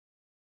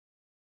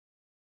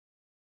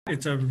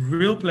It's a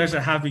real pleasure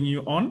having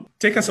you on.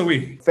 Take us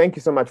away. Thank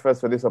you so much first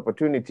for this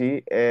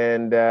opportunity.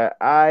 And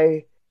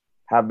I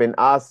have been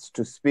asked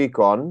to speak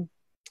on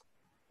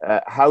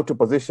how to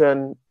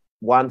position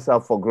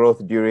oneself for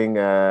growth during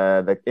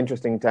the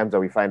interesting times that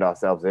we find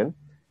ourselves in.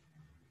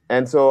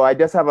 And so I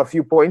just have a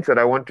few points that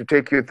I want to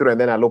take you through,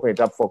 and then I'll open it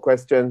up for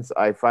questions.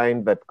 I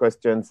find that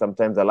questions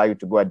sometimes allow you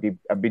to go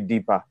a bit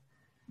deeper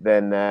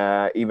than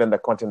even the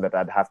content that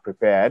I'd have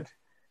prepared.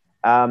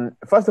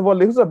 First of all,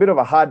 this is a bit of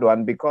a hard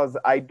one because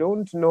I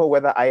don't know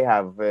whether I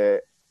have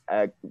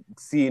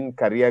seen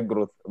career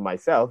growth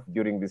myself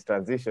during this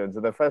transition. So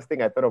the first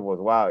thing I thought of was,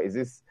 wow, is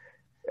this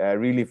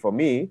really for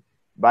me?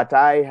 But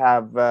I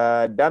have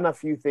done a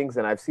few things,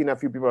 and I've seen a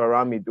few people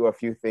around me do a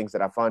few things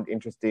that I found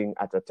interesting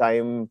at a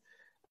time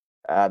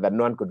that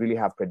no one could really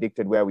have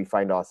predicted where we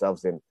find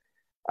ourselves in.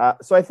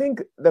 So I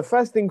think the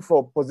first thing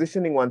for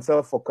positioning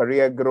oneself for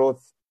career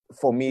growth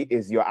for me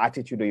is your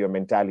attitude or your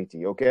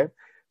mentality, okay?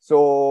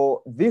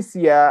 So this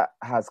year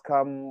has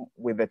come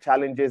with the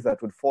challenges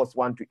that would force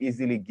one to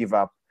easily give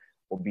up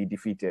or be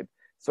defeated.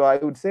 So I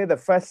would say the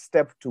first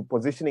step to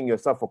positioning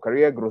yourself for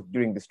career growth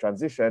during this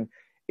transition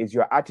is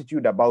your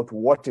attitude about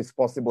what is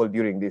possible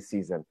during this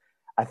season.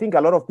 I think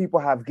a lot of people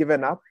have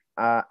given up.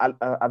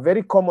 A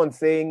very common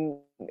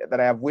saying that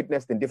I have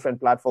witnessed in different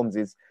platforms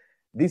is,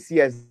 this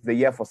year is the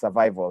year for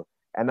survival.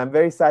 And I'm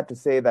very sad to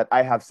say that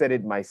I have said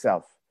it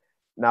myself.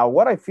 Now,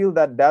 what I feel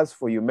that does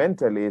for you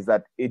mentally is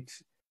that it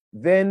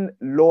then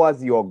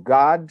lowers your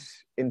guard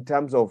in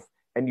terms of,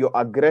 and your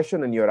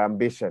aggression and your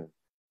ambition.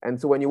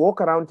 And so when you walk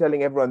around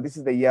telling everyone, this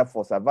is the year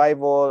for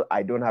survival,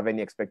 I don't have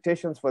any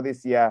expectations for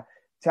this year,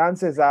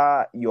 chances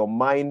are your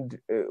mind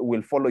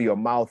will follow your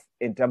mouth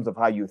in terms of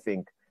how you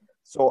think.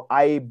 So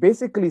I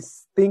basically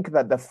think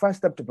that the first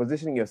step to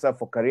positioning yourself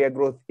for career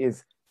growth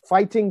is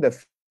fighting the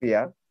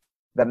fear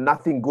that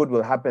nothing good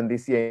will happen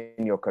this year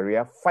in your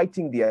career,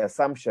 fighting the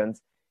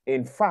assumptions.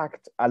 In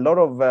fact, a lot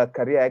of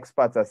career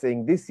experts are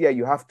saying this year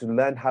you have to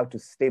learn how to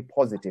stay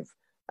positive.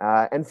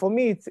 And for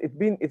me,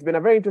 it's been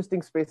a very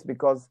interesting space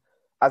because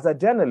as a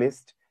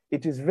journalist,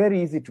 it is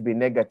very easy to be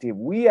negative.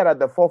 We are at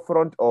the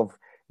forefront of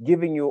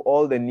giving you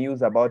all the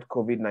news about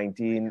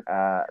COVID-19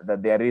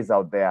 that there is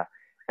out there.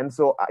 And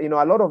so, a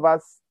lot of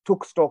us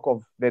took stock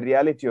of the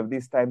reality of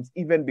these times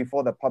even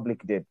before the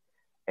public did.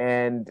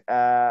 And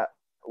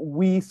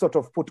we sort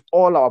of put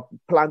all our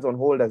plans on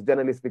hold as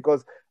journalists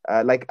because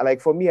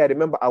like for me, I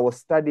remember I was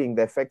studying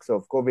the effects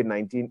of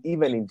COVID-19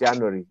 even in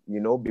January,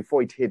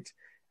 before it hit.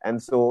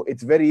 And so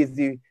it's very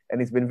easy,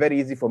 and it's been very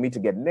easy for me to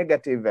get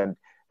negative and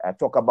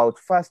talk about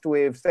first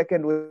wave,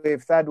 second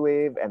wave, third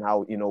wave, and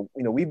how,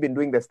 we've been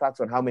doing the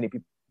stats on how many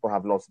people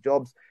have lost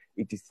jobs.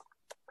 It is,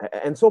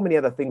 and so many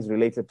other things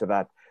related to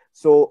that.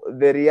 So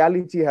the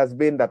reality has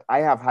been that I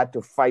have had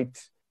to fight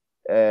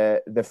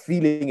the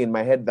feeling in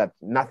my head that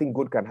nothing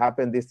good can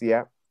happen this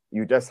year.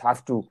 You just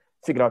have to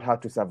figure out how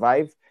to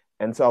survive.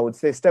 And so I would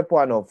say step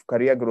one of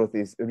career growth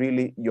is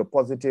really your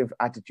positive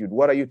attitude.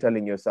 What are you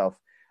telling yourself?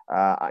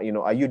 Are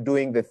you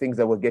doing the things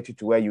that will get you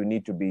to where you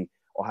need to be?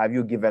 Or have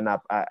you given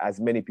up, as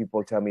many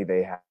people tell me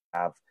they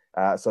have?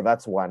 So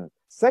that's one.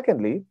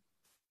 Secondly,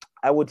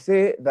 I would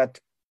say that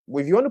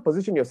if you want to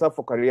position yourself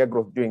for career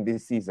growth during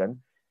this season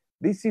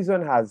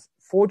has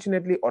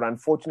fortunately or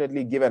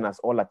unfortunately given us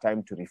all a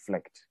time to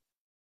reflect.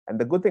 And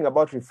the good thing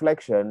about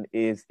reflection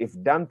is if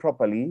done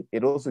properly,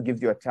 it also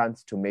gives you a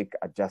chance to make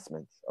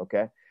adjustments,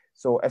 okay?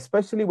 So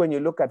especially when you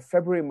look at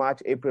February,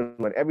 March, April,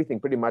 when everything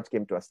pretty much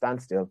came to a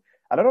standstill,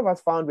 a lot of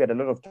us found we had a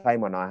lot of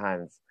time on our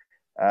hands.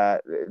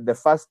 The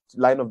first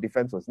line of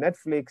defense was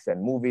Netflix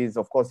and movies.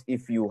 Of course,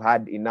 if you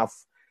had enough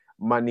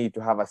money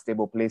to have a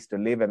stable place to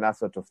live and that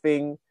sort of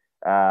thing.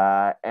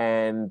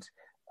 And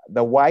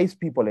the wise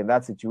people in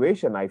that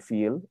situation, I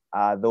feel,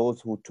 are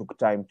those who took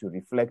time to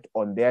reflect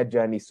on their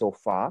journey so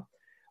far,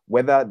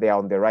 whether they are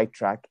on the right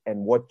track and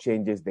what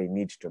changes they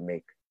need to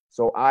make.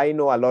 So I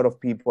know a lot of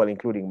people,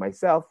 including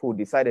myself, who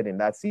decided in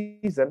that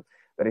season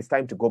that it's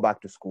time to go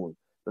back to school.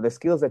 So the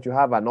skills that you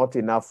have are not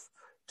enough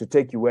to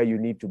take you where you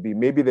need to be.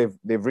 Maybe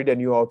they've ridden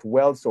you out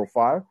well so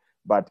far,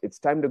 but it's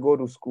time to go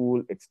to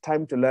school. It's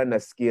time to learn a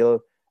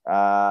skill.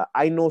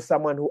 I know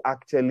someone who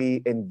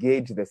actually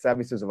engaged the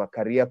services of a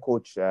career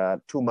coach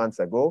 2 months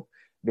ago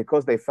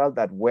because they felt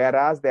that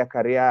whereas their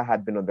career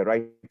had been on the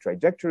right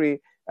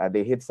trajectory,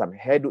 they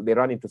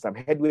ran into some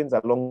headwinds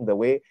along the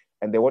way,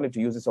 and they wanted to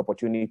use this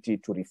opportunity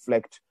to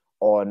reflect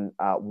on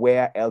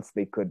where else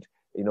they could,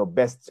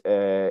 best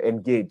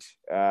engage.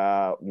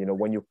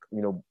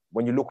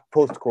 When you look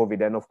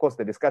post-COVID, and of course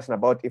the discussion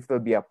about if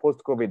there'll be a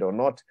post-COVID or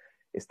not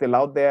is still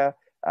out there.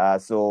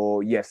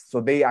 So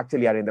they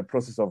actually are in the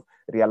process of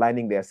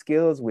realigning their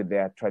skills with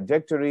their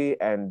trajectory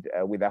and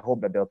with a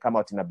hope that they'll come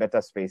out in a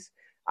better space.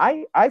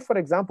 I, for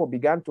example,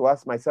 began to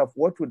ask myself,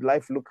 what would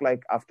life look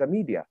like after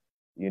media?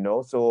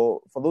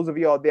 So for those of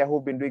you out there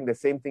who've been doing the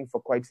same thing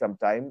for quite some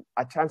time,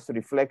 a chance to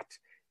reflect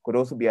could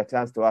also be a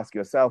chance to ask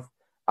yourself,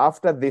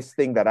 after this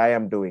thing that I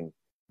am doing,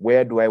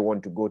 where do I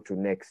want to go to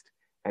next?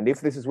 And if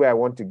this is where I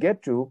want to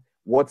get to,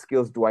 what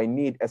skills do I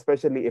need,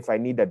 especially if I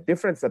need a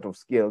different set of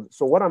skills.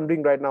 So what I'm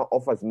doing right now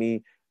offers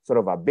me sort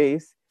of a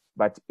base,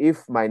 but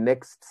if my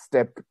next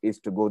step is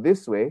to go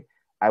this way,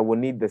 I will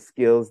need the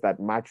skills that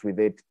match with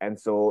it. And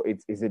so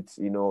is it,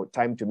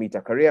 time to meet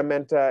a career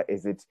mentor?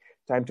 Is it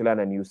time to learn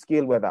a new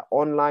skill, whether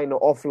online or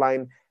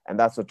offline, and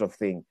that sort of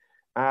thing?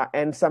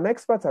 And some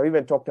experts have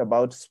even talked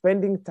about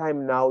spending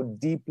time now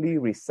deeply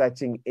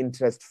researching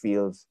interest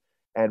fields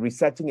and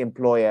researching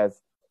employers,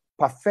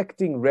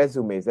 perfecting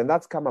resumes. And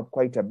that's come up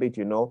quite a bit,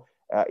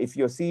 if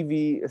your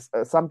CV,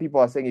 some people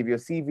are saying if your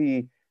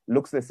CV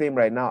looks the same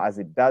right now as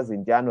it does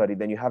in January,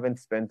 then you haven't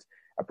spent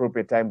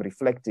appropriate time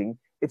reflecting.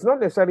 It's not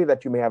necessarily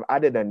that you may have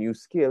added a new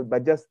skill,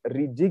 but just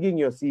rejigging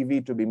your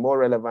CV to be more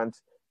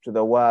relevant to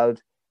the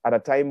world at a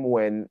time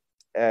when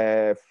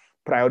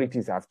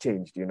priorities have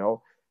changed,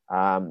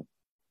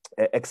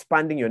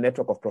 expanding your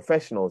network of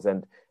professionals.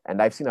 And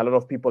I've seen a lot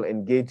of people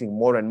engaging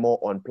more and more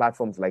on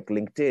platforms like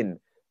LinkedIn,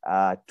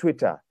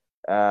 Twitter,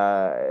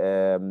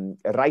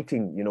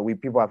 writing.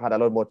 People have had a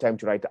lot more time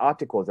to write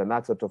articles and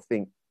that sort of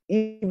thing.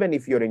 Even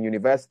if you're in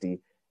university,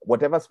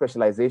 whatever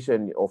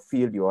specialization or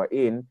field you are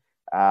in,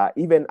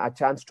 even a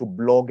chance to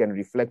blog and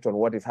reflect on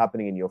what is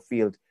happening in your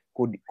field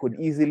could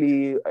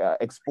easily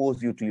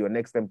expose you to your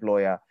next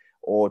employer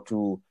or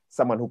to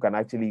someone who can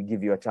actually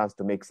give you a chance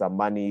to make some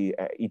money,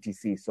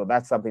 etc. So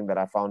that's something that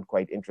I found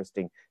quite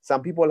interesting.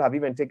 Some people have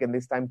even taken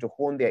this time to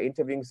hone their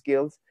interviewing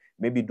skills,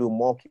 maybe do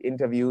mock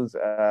interviews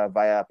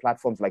via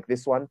platforms like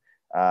this one.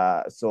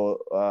 I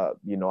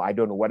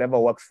don't know, whatever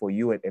works for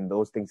you in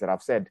those things that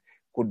I've said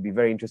could be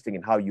very interesting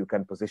in how you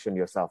can position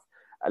yourself.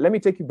 Let me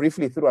take you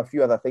briefly through a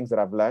few other things that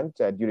I've learned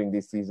during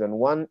this season.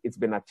 One, it's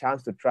been a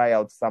chance to try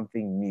out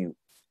something new.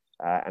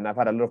 And I've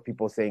had a lot of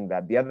people saying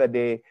that. The other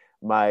day,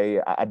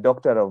 a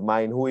doctor of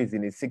mine who is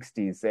in his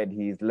 60s said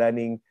he's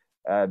learning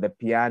the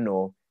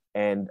piano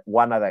and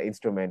one other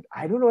instrument.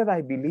 I don't know whether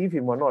I believe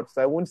him or not,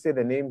 so I won't say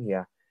the name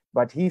here.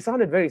 But he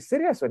sounded very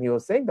serious when he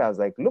was saying that. I was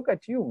like, look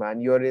at you,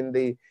 man. You're in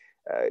the,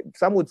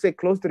 some would say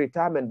close to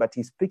retirement, but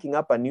he's picking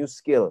up a new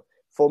skill.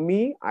 For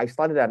me, I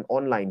started an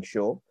online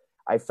show.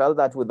 I felt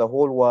that with the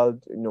whole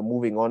world,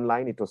 moving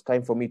online, it was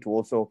time for me to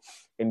also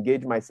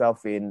engage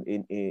myself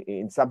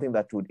in something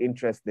that would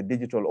interest the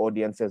digital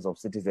audiences of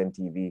Citizen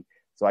TV.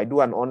 So I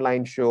do an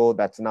online show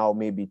that's now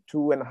maybe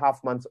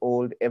 2.5 months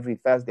old every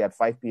Thursday at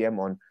 5 p.m.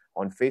 on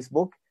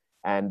Facebook.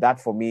 And that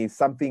for me is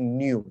something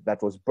new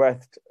that was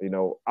birthed,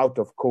 out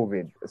of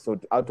COVID. So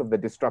out of the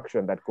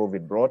destruction that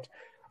COVID brought.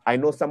 I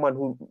know someone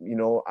who,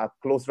 a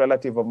close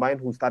relative of mine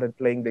who started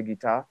playing the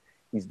guitar.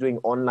 He's doing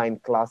online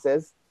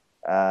classes.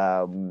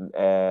 And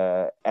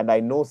I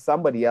know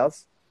somebody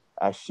else,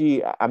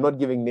 I'm not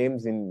giving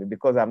names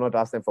because I've not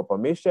asked them for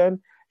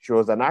permission. She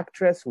was an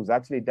actress who's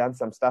actually done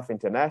some stuff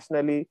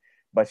internationally,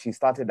 but she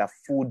started a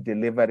food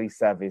delivery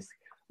service,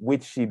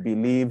 which she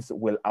believes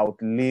will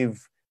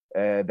outlive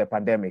the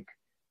pandemic.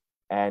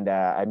 And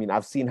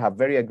I've seen her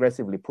very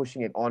aggressively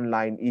pushing it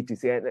online,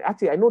 etc. And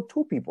actually, I know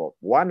two people,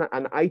 one,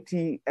 an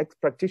IT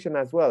practitioner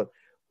as well,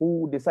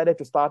 who decided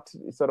to start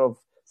sort of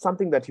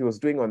something that he was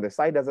doing on the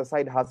side as a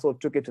side hustle,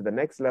 took it to the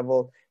next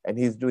level, and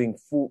he's doing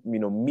food,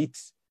 meat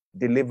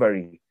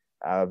delivery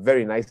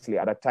very nicely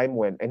at a time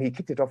and he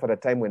kicked it off at a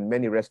time when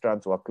many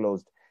restaurants were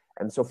closed.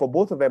 And so for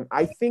both of them,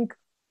 I think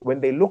when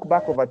they look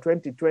back over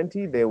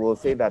 2020, they will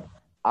say that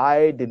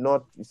I did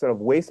not sort of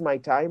waste my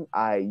time.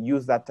 I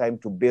used that time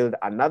to build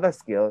another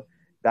skill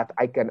that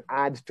I can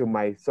add to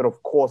my sort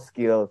of core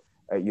skill,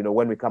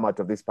 when we come out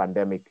of this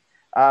pandemic.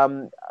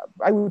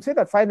 I would say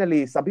that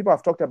finally, some people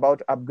have talked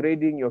about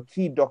upgrading your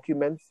key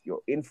documents, your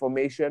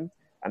information,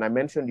 and I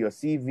mentioned your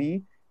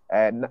CV.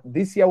 And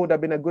this year would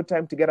have been a good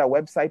time to get a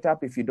website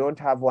up if you don't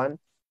have one.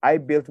 I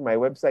built my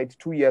website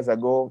 2 years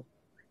ago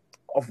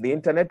off the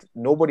internet.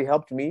 Nobody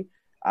helped me.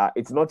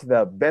 It's not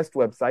the best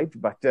website,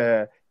 but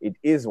it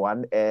is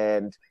one.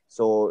 And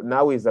so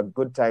now is a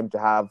good time to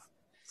have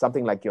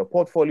something like your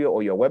portfolio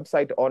or your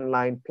website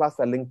online, plus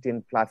a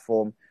LinkedIn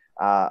platform,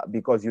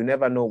 because you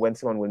never know when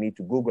someone will need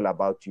to Google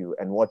about you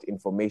and what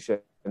information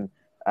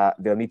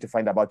they'll need to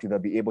find about you. They'll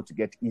be able to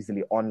get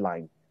easily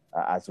online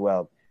as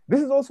well.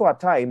 This is also a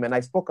time, and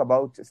I spoke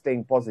about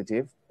staying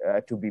positive,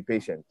 to be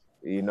patient.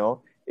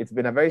 It's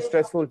been a very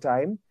stressful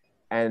time.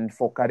 And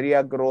for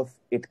career growth,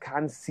 it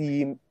can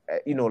seem,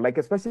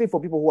 especially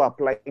for people who are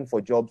applying for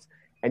jobs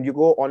and you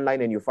go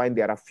online and you find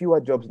there are fewer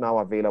jobs now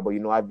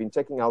available. I've been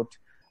checking out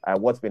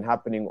what's been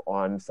happening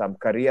on some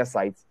career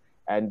sites.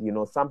 And,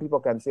 some people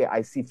can say,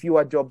 I see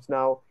fewer jobs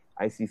now.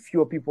 I see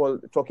fewer people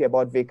talking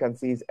about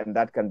vacancies, and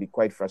that can be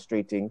quite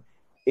frustrating.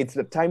 It's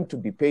the time to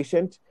be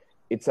patient.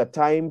 It's a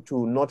time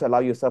to not allow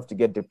yourself to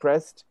get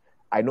depressed.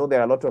 I know there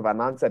are a lot of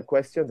unanswered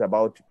questions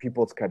about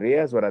people's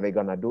careers. What are they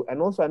going to do?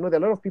 And also, I know there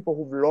are a lot of people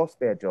who've lost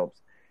their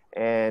jobs.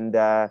 And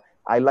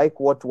I like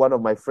what one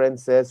of my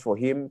friends says. For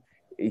him,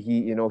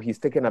 he's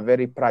taken a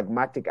very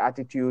pragmatic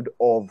attitude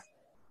of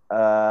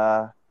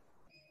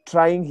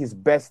trying his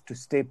best to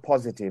stay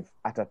positive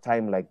at a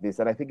time like this.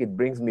 And I think it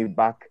brings me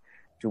back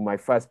to my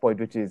first point,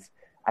 which is,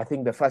 I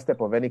think the first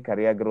step of any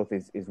career growth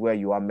is where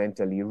you are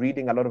mentally.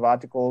 Reading a lot of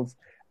articles,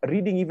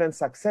 reading even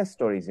success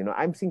stories.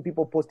 I'm seeing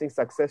people posting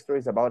success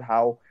stories about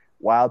how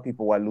while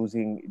people were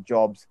losing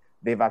jobs,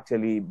 they've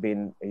actually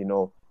been,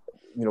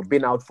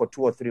 been out for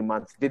 2 or 3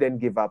 months, didn't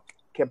give up,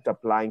 kept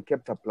applying,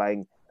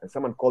 and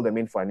someone called them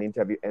in for an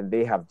interview and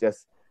they have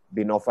just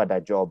been offered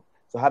a job.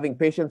 So having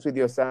patience with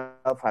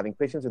yourself, having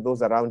patience with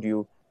those around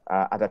you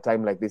at a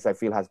time like this, I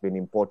feel has been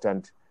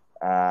important.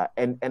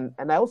 And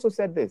I also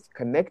said this,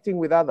 connecting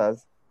with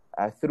others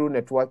through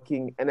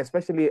networking, and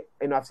especially,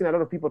 I've seen a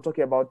lot of people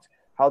talking about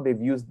how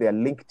they've used their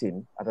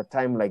LinkedIn at a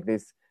time like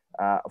this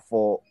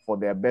for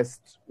their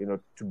best,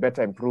 to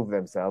better improve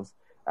themselves.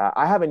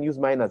 I haven't used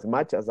mine as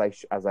much as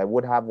I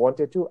would have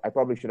wanted to. I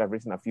probably should have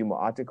written a few more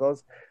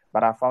articles,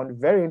 but I found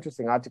very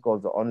interesting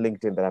articles on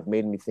LinkedIn that have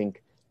made me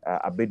think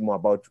a bit more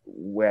about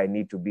where I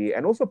need to be.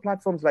 And also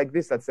platforms like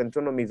this that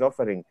Centonomy is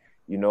offering,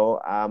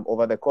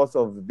 over the course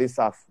of this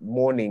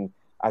morning,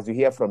 as you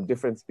hear from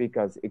different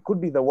speakers, it could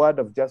be the word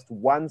of just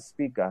one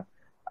speaker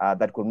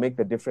that could make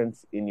the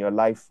difference in your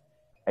life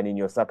and in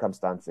your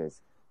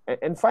circumstances.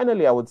 And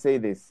finally, I would say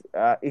this,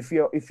 if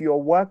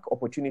your work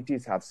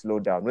opportunities have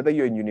slowed down, whether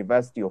you're in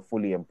university or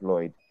fully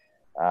employed,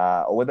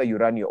 or whether you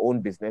run your own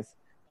business,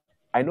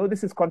 I know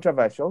this is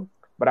controversial,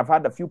 but I've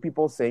had a few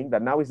people saying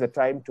that now is the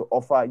time to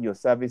offer your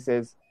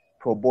services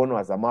pro bono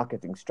as a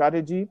marketing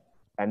strategy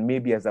and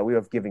maybe as a way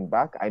of giving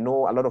back. I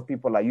know a lot of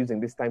people are using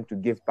this time to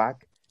give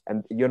back,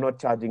 and you're not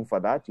charging for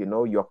that.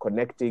 You're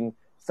connecting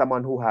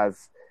someone who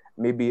has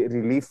maybe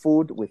relief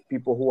food with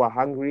people who are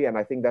hungry. And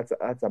I think that's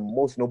a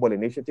most noble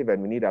initiative,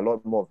 and we need a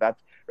lot more of that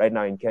right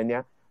now in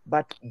Kenya.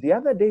 But the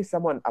other day,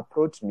 someone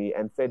approached me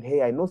and said,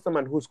 hey, I know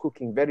someone who's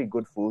cooking very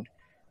good food.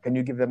 Can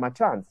you give them a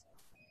chance?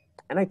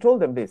 And I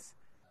told them this.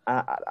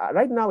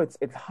 Right now,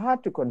 it's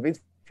hard to convince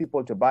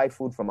people to buy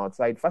food from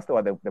outside. First of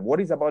all, the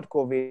worries about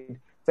COVID.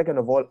 Second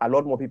of all, a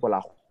lot more people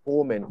are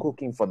home and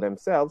cooking for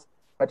themselves.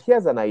 But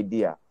here's an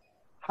idea.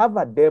 Have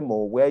a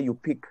demo where you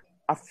pick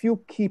a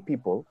few key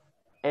people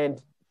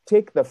and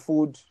take the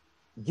food,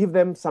 give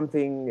them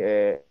something,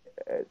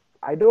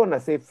 I don't want to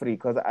say free,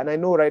 and I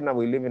know right now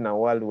we live in a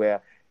world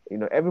where,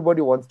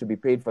 everybody wants to be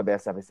paid for their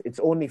service. It's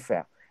only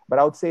fair. But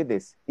I would say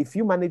this, if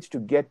you manage to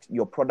get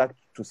your product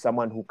to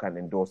someone who can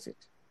endorse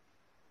it,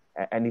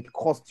 and it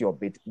costs you a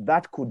bit,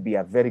 that could be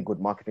a very good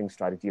marketing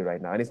strategy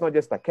right now. And it's not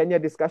just a Kenya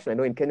discussion. I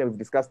know in Kenya we've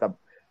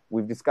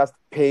discussed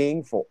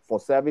paying for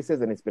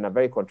services, and it's been a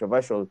very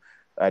controversial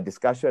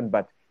discussion.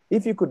 But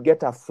if you could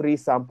get a free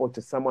sample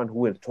to someone who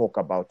will talk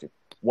about it,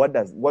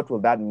 what will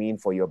that mean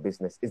for your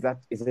business?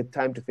 Is it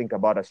time to think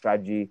about a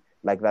strategy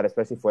like that,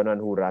 especially for anyone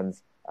who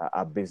runs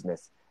a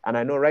business? And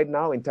I know right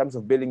now, in terms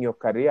of building your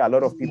career, a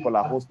lot of people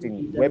are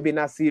hosting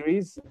webinar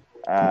series,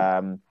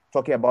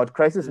 talking about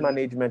crisis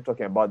management,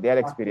 talking about their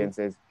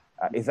experiences.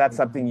 Is that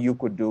something you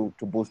could do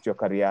to boost your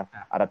career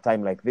at a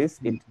time like this?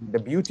 The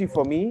beauty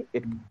for me,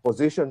 it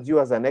positions you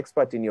as an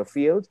expert in your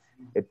field.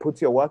 It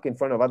puts your work in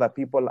front of other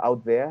people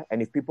out there.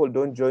 And if people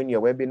don't join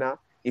your webinar,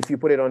 if you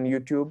put it on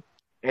YouTube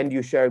and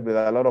you share it with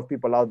a lot of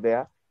people out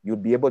there, you'll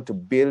be able to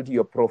build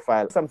your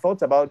profile. Some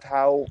thoughts about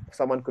how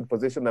someone could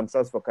position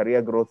themselves for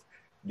career growth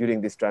during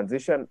this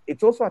transition.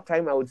 It's also a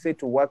time, I would say,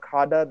 to work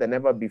harder than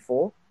ever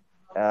before.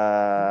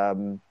 I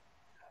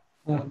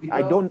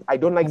don't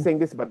like saying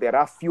this, but there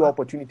are few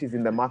opportunities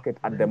in the market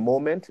at the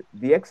moment.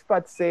 The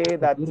experts say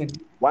that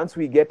once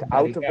we get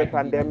out of the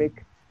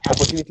pandemic,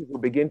 opportunities will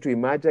begin to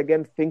emerge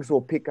again, things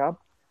will pick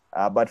up.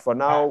 But for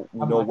now,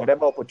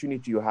 whatever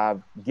opportunity you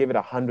have, give it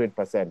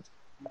 100%.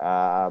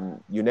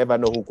 You never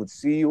know who could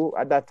see you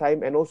at that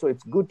time. And also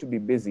it's good to be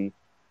busy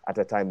at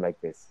a time like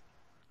this.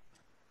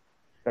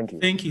 Thank you.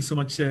 Thank you so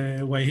much,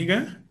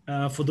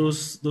 Waihiga, for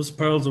those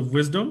pearls of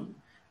wisdom.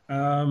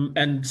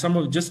 And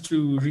just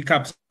to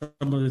recap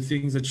some of the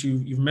things that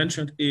you've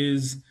mentioned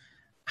is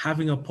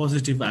having a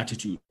positive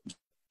attitude.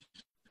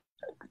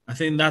 I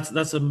think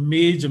that's a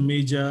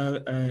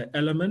major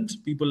element.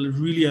 People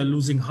really are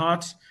losing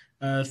heart,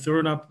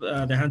 throwing up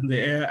their hands in the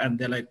air, and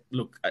they're like,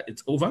 look,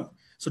 it's over.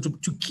 So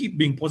to keep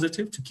being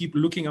positive, to keep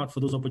looking out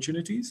for those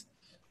opportunities.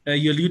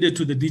 You alluded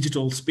to the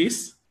digital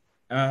space,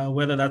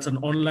 whether that's an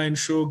online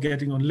show,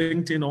 getting on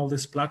LinkedIn, all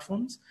these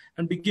platforms,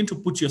 and begin to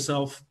put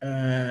yourself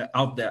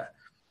out there.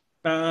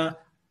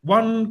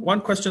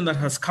 One question that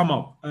has come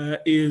up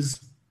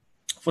is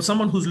for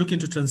someone who's looking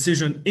to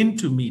transition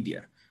into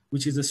media,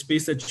 which is a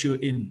space that you're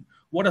in,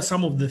 what are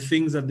some of the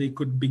things that they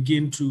could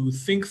begin to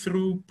think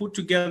through, put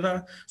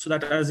together, so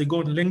that as they go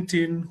on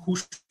LinkedIn, who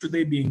should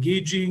they be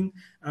engaging?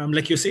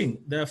 Like you're saying,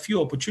 there are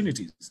few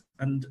opportunities,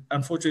 and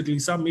unfortunately,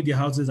 some media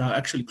houses are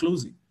actually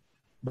closing,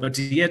 but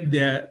yet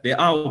there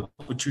are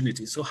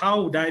opportunities. So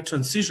how would I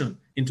transition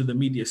into the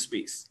media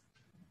space?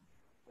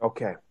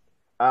 Okay.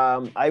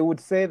 I would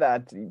say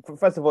that,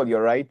 first of all,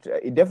 you're right.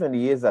 It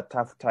definitely is a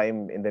tough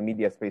time in the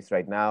media space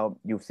right now.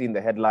 You've seen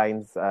the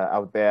headlines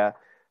out there,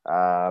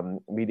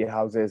 media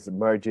houses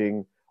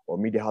merging or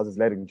media houses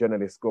letting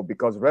journalists go,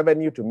 because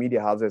revenue to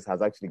media houses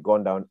has actually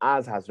gone down,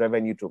 as has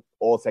revenue to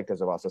all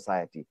sectors of our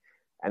society.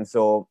 And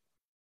so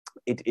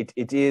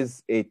it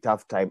is a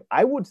tough time.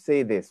 I would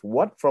say this,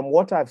 from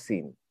what I've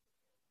seen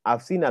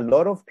a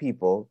lot of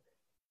people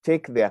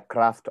take their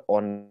craft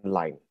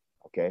online.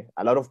 Okay.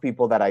 A lot of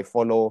people that I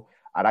follow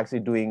are actually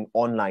doing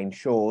online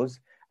shows,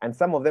 and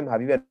some of them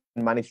have even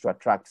managed to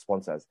attract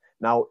sponsors.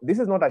 Now, this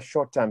is not a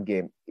short-term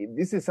game.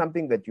 This is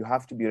something that you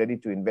have to be ready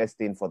to invest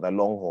in for the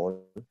long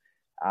haul,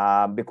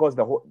 because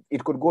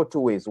it could go two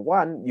ways.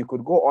 One, you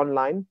could go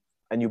online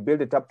and you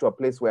build it up to a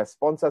place where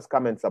sponsors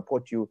come and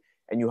support you,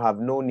 and you have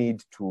no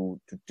need to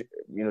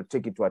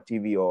take it to a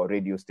TV or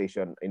radio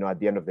station, at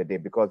the end of the day,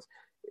 because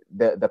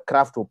the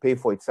craft will pay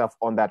for itself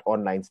on that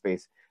online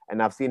space.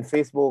 And I've seen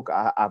Facebook,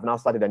 I've now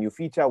started a new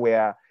feature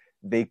where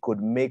they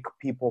could make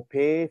people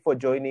pay for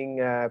joining,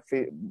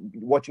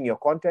 watching your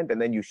content,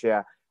 and then you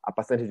share a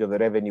percentage of the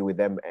revenue with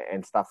them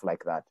and stuff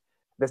like that.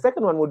 The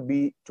second one would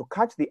be to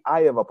catch the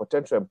eye of a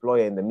potential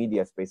employer in the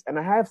media space. And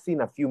I have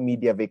seen a few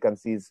media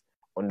vacancies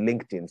on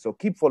LinkedIn. So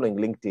keep following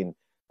LinkedIn,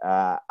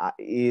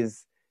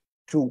 is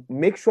to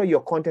make sure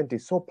your content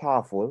is so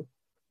powerful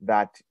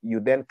that you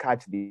then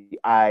catch the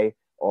eye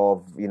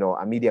of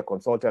a media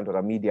consultant or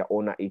a media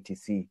owner,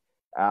 etc.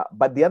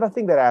 But the other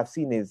thing that I have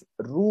seen is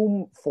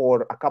room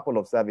for a couple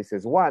of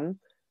services. One,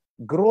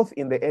 growth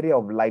in the area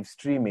of live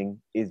streaming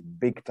is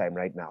big time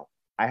right now.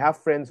 I have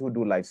friends who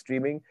do live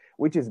streaming,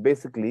 which is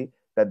basically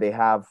that they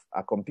have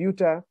a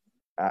computer,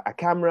 a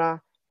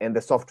camera, and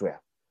the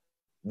software.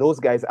 Those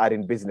guys are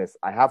in business.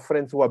 I have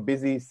friends who are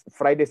busy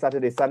Friday,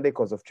 Saturday, Sunday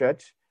because of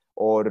church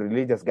or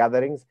religious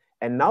gatherings.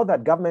 And now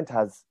that government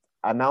has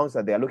announced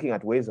that they are looking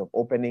at ways of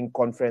opening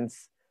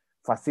conference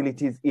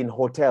facilities in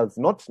hotels,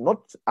 not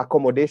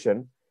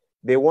accommodation.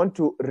 They want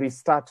to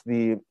restart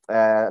the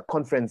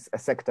conference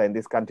sector in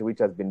this country, which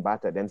has been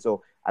battered. And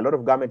so a lot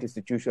of government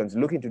institutions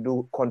looking to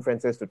do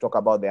conferences to talk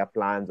about their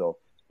plans or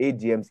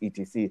AGMs,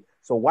 etc.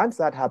 So once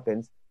that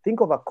happens,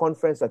 think of a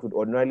conference that would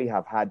ordinarily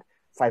have had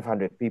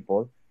 500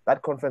 people.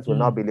 That conference will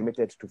now be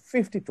limited to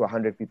 50 to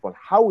 100 people.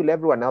 How will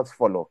everyone else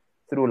follow?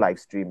 Through live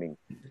streaming.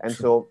 And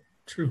so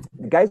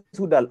guys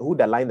who'd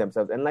align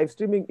themselves, and live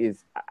streaming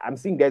is, I'm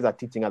seeing guys are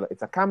teaching other,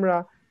 it's a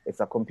camera, it's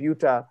a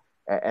computer,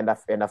 and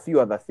a few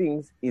other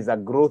things, is a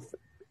growth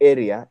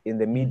area in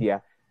the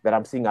media that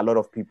I'm seeing a lot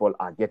of people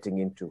are getting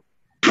into.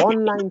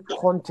 Online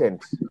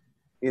content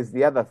is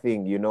the other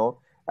thing,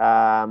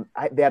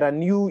 there are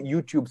new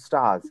YouTube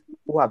stars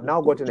who have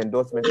now gotten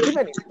endorsements,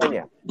 even in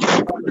Kenya,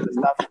 because of the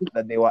stuff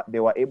that they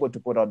were able to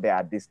put out there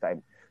at this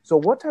time. So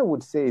what I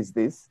would say is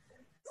this: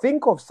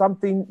 think of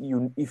something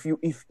if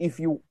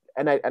you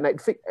and I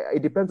think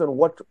it depends on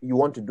what you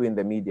want to do in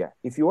the media.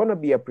 If you want to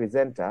be a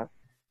presenter,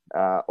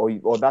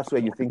 or that's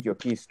where you think your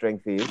key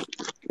strength is,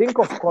 think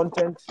of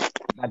content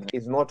that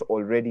is not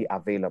already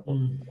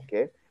available.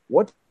 Okay,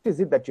 what is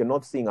it that you're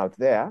not seeing out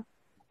there?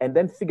 And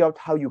then figure out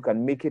how you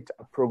can make it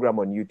a program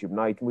on YouTube.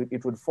 Now,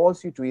 it would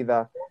force you to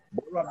either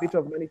borrow a bit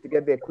of money to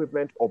get the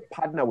equipment or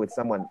partner with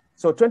someone.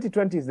 So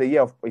 2020 is the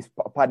year of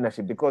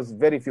partnership, because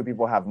very few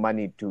people have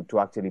money to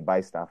actually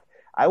buy stuff.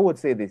 I would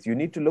say this: you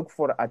need to look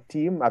for a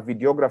team, a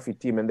videography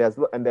team, and there's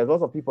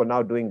lots of people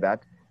now doing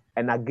that,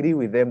 and agree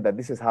with them that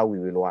this is how we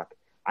will work.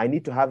 I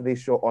need to have this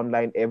show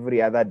online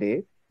every other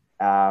day,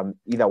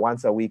 either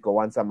once a week or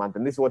once a month,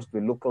 and this is what it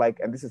will look like,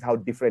 and this is how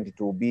different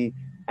it will be.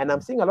 And I'm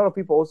seeing a lot of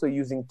people also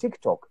using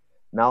TikTok.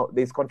 Now,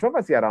 there's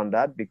controversy around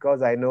that,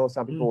 because I know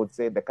some people would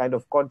say the kind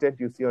of content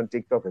you see on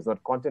TikTok is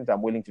not content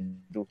I'm willing to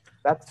do.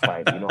 That's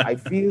fine.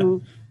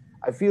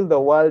 I feel the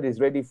world is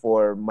ready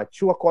for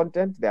mature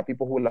content. There are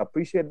people who will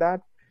appreciate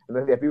that, and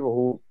then there are people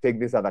who take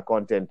this other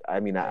content. I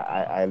mean,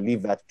 I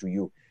leave that to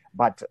you.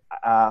 But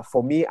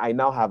for me, I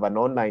now have an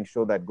online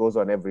show that goes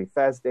on every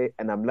Thursday,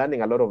 and I'm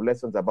learning a lot of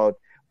lessons about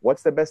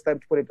what's the best time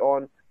to put it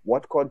on,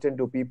 what content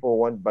do people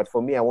want. But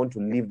for me, I want to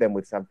leave them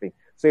with something.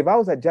 So if I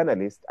was a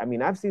journalist, I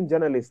mean, I've seen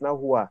journalists now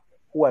who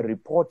are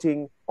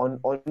reporting on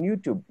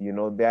YouTube.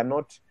 They are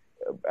not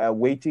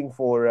waiting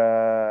for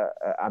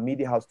a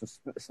media house to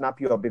snap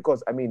you up,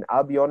 because, I mean,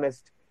 I'll be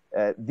honest,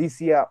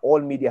 this year,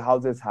 all media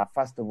houses have,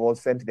 first of all,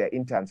 sent their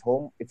interns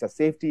home. It's a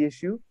safety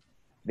issue.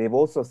 They've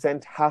also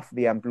sent half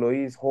the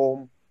employees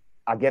home.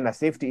 Again, a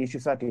safety issue,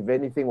 so that if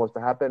anything was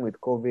to happen with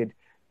COVID,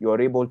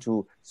 you're able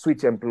to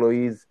switch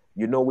employees.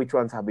 You know which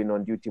ones have been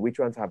on duty, which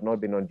ones have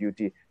not been on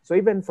duty. So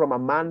even from a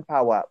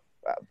manpower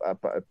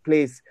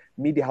place,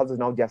 media houses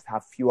now just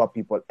have fewer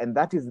people. And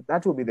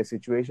that will be the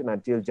situation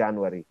until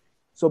January.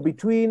 So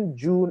between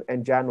June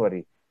and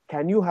January,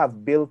 can you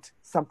have built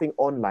something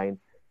online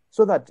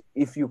so that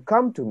if you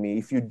come to me,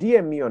 if you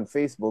DM me on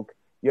Facebook,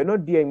 you're not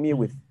DMing me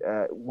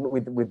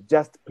with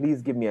just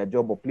please give me a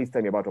job or please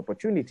tell me about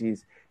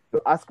opportunities. You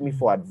ask me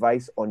for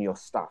advice on your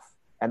stuff.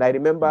 And I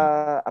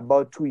remember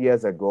about 2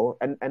 years ago,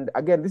 and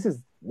again, this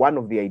is one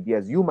of the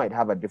ideas. You might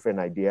have a different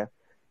idea.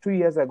 2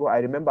 years ago, I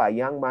remember a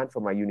young man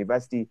from a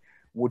university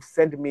would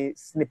send me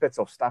snippets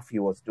of stuff he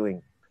was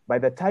doing. By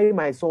the time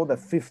I saw the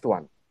fifth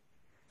one,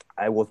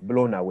 I was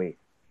blown away.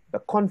 The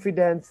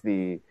confidence,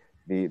 the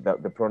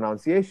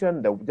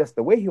pronunciation, just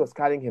the way he was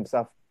carrying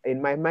himself.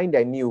 In my mind,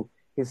 I knew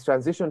his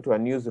transition to a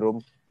newsroom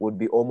would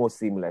be almost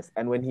seamless.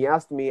 And when he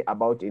asked me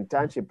about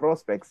internship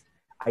prospects,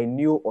 I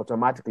knew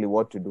automatically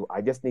what to do.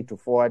 I just need to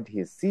forward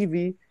his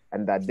CV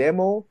and that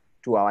demo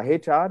to our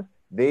HR.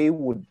 They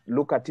would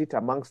look at it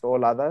amongst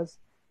all others.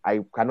 I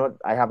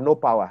have no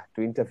power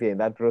to interfere in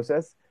that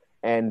process.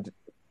 And,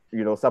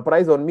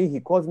 surprise on me, he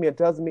calls me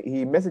and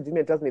he messages me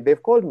and tells me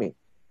they've called me.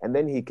 And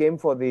then he came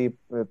for the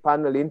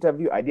panel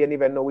interview. I didn't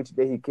even know which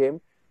day he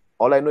came.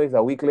 All I know is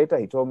a week later,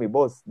 he told me,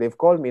 boss, they've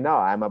called me now.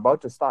 I'm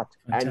about to start.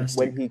 Fantastic. And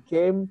when he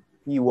came,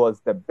 he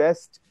was the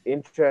best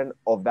intern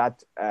of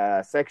that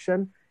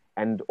section.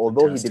 And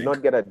although he did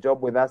not get a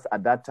job with us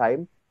at that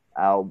time,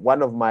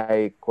 one of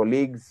my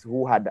colleagues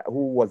who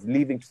was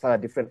leaving to start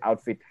a different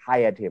outfit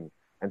hired him.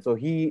 And so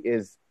he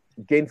is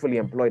gainfully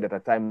employed at a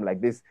time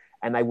like this.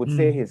 And I would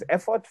say his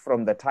effort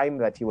from the time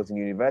that he was in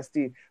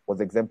university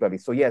was exemplary.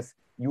 So yes,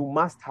 you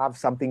must have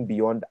something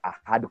beyond a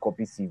hard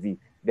copy CV.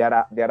 There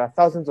are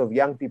thousands of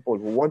young people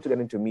who want to get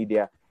into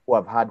media who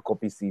have hard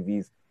copy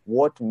CVs.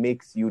 What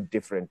makes you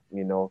different?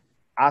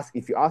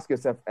 If you ask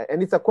yourself,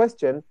 and it's a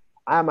question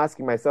I'm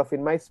asking myself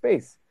in my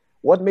space.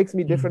 What makes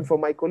me different from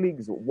my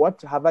colleagues?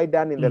 What have I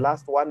done in the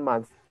last 1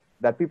 month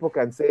that people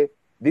can say,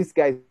 this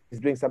guy is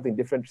doing something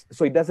different?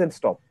 So it doesn't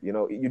stop.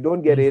 You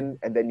don't get in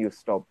and then you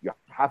stop. You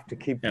have to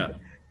keep,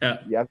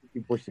 you have to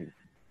keep pushing.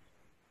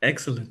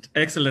 Excellent.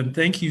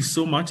 Thank you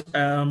so much.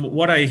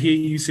 What I hear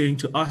you saying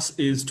to us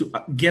is to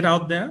get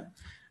out there,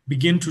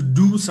 begin to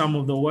do some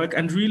of the work.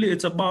 And really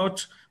it's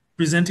about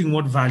presenting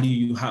what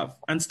value you have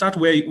and start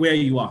where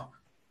you are.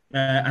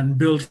 And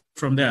build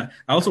from there.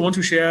 I also want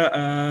to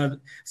share,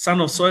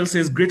 Son of Soil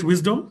says, great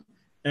wisdom.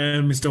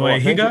 Mr.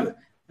 Waihiga.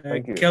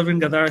 Thank you. Kelvin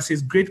Gadara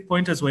says, great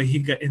pointers,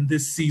 Waihiga, in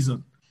this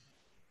season.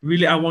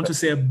 Really, I want to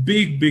say a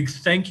big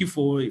thank you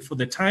for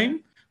the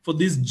time, for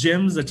these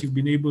gems that you've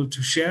been able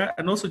to share,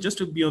 and also just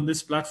to be on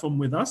this platform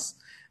with us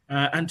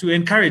and to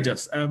encourage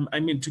us.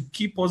 To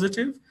keep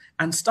positive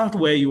and start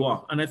where you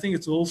are. And I think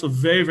it's also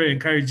very, very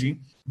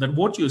encouraging that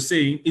what you're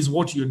saying is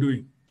what you're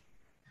doing.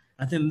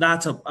 I think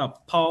that's a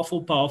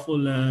powerful,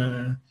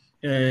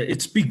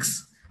 it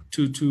speaks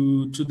to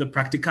the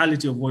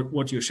practicality of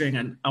what you're sharing.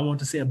 And I want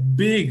to say a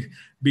big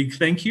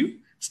thank you.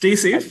 Stay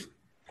safe.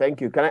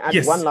 Thank you. Can I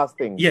add one last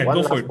thing? Yeah,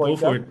 go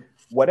for it.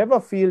 Whatever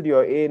field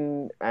you're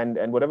in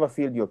and whatever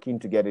field you're keen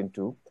to get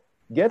into,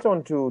 get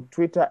onto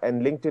Twitter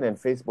and LinkedIn and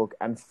Facebook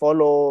and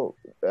follow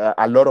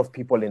a lot of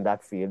people in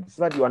that field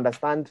so that you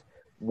understand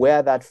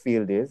where that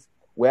field is,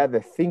 where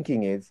the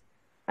thinking is,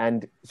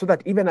 and so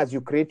that even as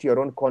you create your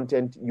own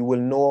content, you will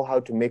know how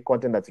to make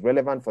content that's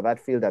relevant for that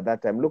field at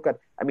that time.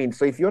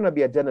 So if you want to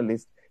be a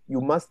journalist, you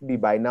must be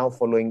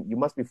following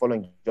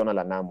Jonah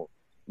Lanamo.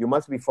 You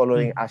must be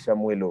following Asha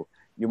Mwelo.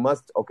 You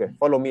must,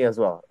 follow me as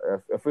well.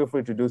 Feel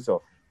free to do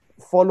so.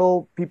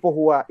 Follow people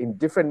who are in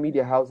different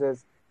media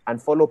houses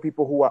and follow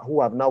people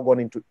who have now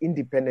gone into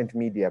independent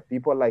media.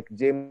 People like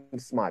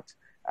James Smart,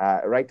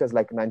 writers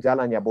like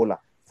Nanjala Nyabola.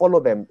 Follow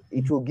them.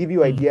 It will give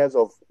you ideas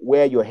of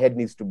where your head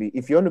needs to be.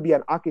 If you want to be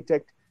an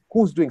architect,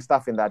 who's doing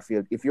stuff in that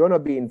field? If you want to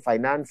be in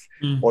finance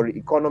or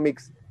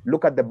economics,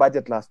 look at the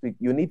budget last week.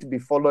 You need to be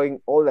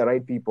following all the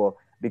right people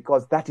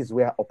because that is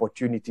where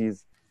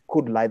opportunities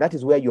could lie. That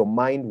is where your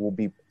mind will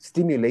be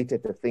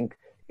stimulated to think,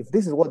 if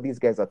this is what these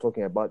guys are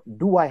talking about,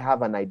 do I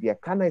have an idea?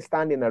 Can I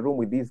stand in a room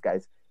with these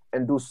guys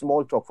and do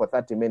small talk for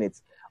 30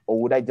 minutes? Or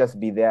would I just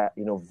be there,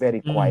 very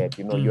quiet?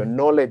 Your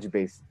knowledge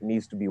base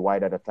needs to be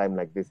wide at a time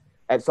like this.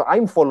 And so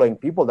I'm following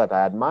people that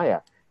I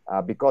admire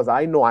because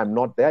I know I'm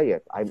not there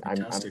yet. I'm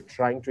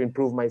trying to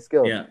improve my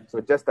skills. Yeah.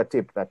 So just a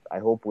tip that I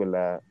hope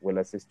will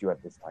assist you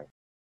at this time.